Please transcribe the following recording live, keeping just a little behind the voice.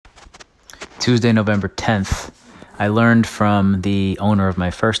Tuesday, November 10th, I learned from the owner of my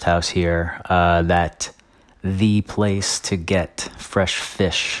first house here that the place to get fresh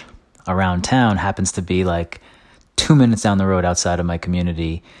fish around town happens to be like 2 minutes down the road outside of my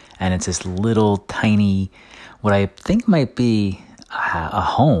community. And it's this little tiny, what I think might be a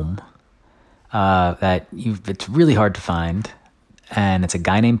home it's really hard to find. And it's a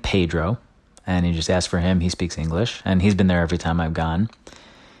guy named Pedro. And you just ask for him. He speaks English. And he's been there every time I've gone.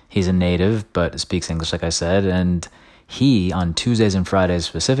 He's a native, but speaks English, like I said. And he, on Tuesdays and Fridays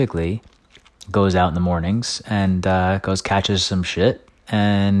specifically, goes out in the mornings and catches some shit.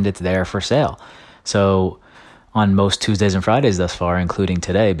 And it's there for sale. So on most Tuesdays and Fridays thus far, including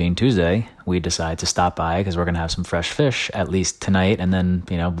today being Tuesday, we decide to stop by because we're going to have some fresh fish, at least tonight and then,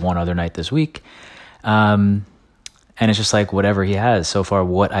 one other night this week. And it's just like whatever he has. So far,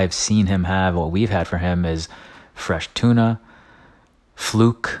 what I've seen him have, what we've had for him is fresh tuna,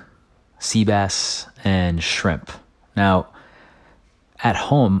 fluke, sea bass, and shrimp. Now, at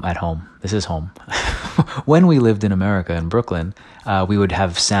home, this is home. When we lived in America, in Brooklyn, we would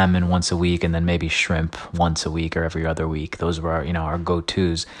have salmon once a week and then maybe shrimp once a week or every other week. Those were our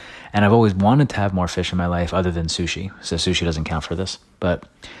go-tos. And I've always wanted to have more fish in my life other than sushi. So sushi doesn't count for this. But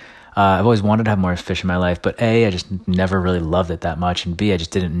I've always wanted to have more fish in my life. But A, I just never really loved it that much. And B, I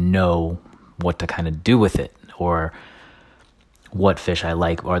just didn't know what to kind of do with it or what fish I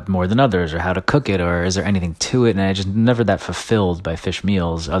like or more than others or how to cook it or is there anything to it. And I just never that fulfilled by fish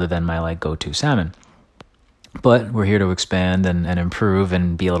meals other than my go-to salmon. But we're here to expand and improve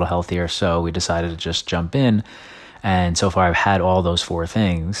and be a little healthier. So we decided to just jump in. And so far I've had all those four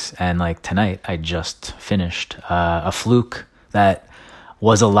things. And tonight I just finished a fluke that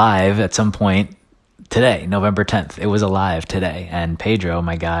was alive at some point today, November 10th. It was alive today. And Pedro,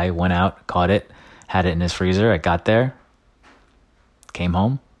 my guy, went out, caught it, had it in his freezer. I got there, came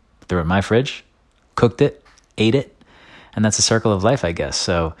home, threw it in my fridge, cooked it, ate it. And that's the circle of life, I guess.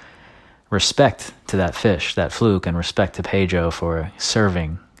 So respect to that fish, that fluke, and respect to Pedro for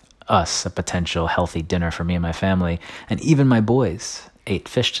serving us a potential healthy dinner for me and my family. And even my boys ate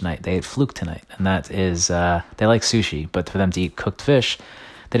fish tonight. They ate fluke tonight. And that is, they like sushi, but for them to eat cooked fish,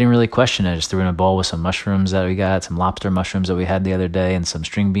 they didn't really question it. I just threw in a bowl with some mushrooms that we got, some lobster mushrooms that we had the other day, and some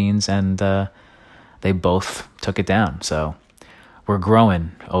string beans, and they both took it down. So we're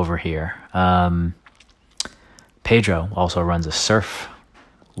growing over here. Pedro also runs a surf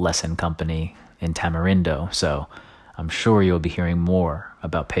lesson company in Tamarindo, so I'm sure you'll be hearing more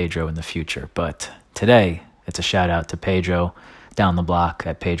about Pedro in the future. But today, it's a shout out to Pedro down the block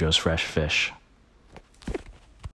at Pedro's Fresh Fish.